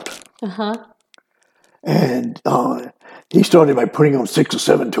trout. And he started by putting them 6 or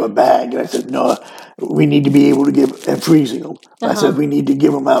 7 to a bag. And I said, no, we need to be able to give, and freezing them. I said, we need to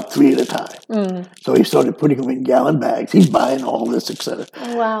give them out 3 at a time. So he started putting them in gallon bags. He's buying all this, etc.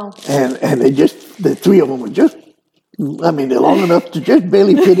 And the 3 of them were just, they're long enough to just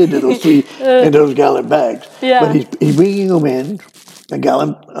barely fit into those 3 in those gallon bags. But he's bringing them in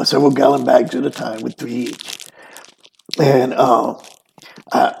several gallon bags at a time with 3 each. And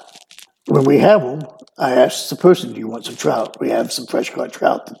when we have them, I asked the person, do you want some trout? We have some fresh caught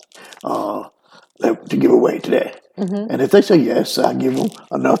trout to give away today. And if they say yes, I give them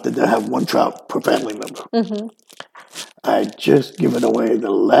enough that they'll have 1 trout per family member. I just given away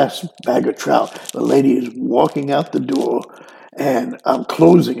the last bag of trout. The lady is walking out the door, and I'm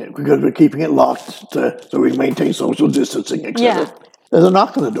closing it because we're keeping it locked so we maintain social distancing, etc. There's a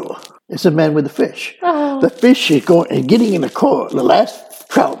knock on the door. It's a man with a fish. The fish is going and getting in the car. The last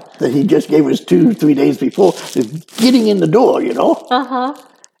trout that he just gave us 2-3 days before is getting in the door,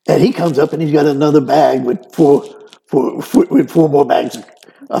 And he comes up and he's got another bag with four more bags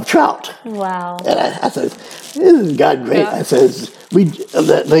of trout. Wow. And I said, isn't God great? I says,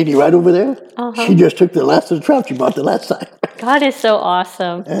 that lady right over there, she just took the last of the trout she bought the last time. God is so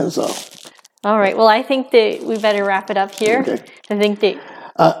awesome. And so. All right. Well, I think that we better wrap it up here. Okay. I think that...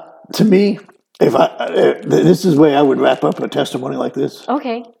 to me, this is the way I would wrap up a testimony like this.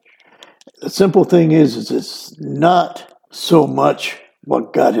 Okay. the simple thing is it's not so much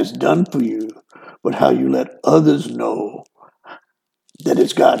what God has done for you, but how you let others know that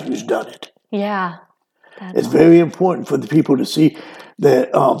it's God who's done it. Yeah. It's very important for the people to see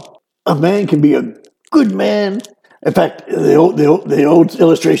that a man can be a good man. In fact, the old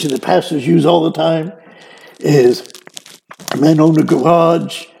illustration that pastors use all the time is a man owned a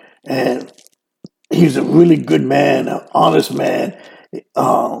garage, and he's a really good man, an honest man.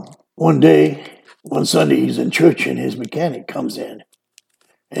 One Sunday, he's in church, and his mechanic comes in.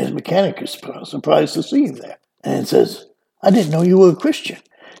 And his mechanic is surprised to see him there, and says, "I didn't know you were a Christian."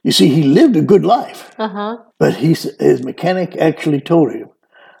 You see, he lived a good life. But his mechanic actually told him,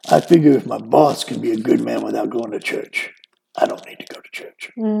 "I figure if my boss can be a good man without going to church, I don't need to go to church."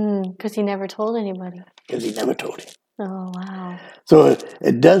 Because he never told anybody. Because he never told him. Oh, wow. So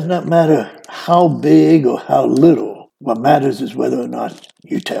it does not matter how big or how little. What matters is whether or not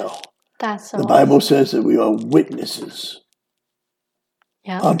you tell. That's so The Bible says that we are witnesses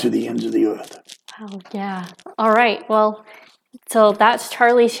unto the ends of the earth. Oh, yeah. All right. Well, so that's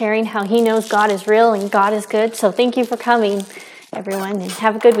Charlie sharing how he knows God is real and God is good. So thank you for coming, everyone, and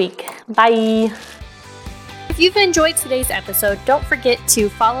have a good week. Bye. If you've enjoyed today's episode, don't forget to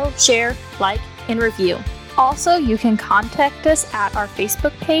follow, share, like, and review. Also, you can contact us at our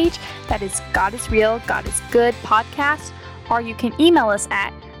Facebook page, that is God is Real, God is Good podcast, or you can email us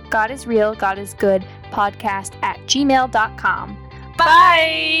at godisreal, godisgoodpodcast@gmail.com.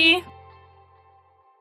 Bye!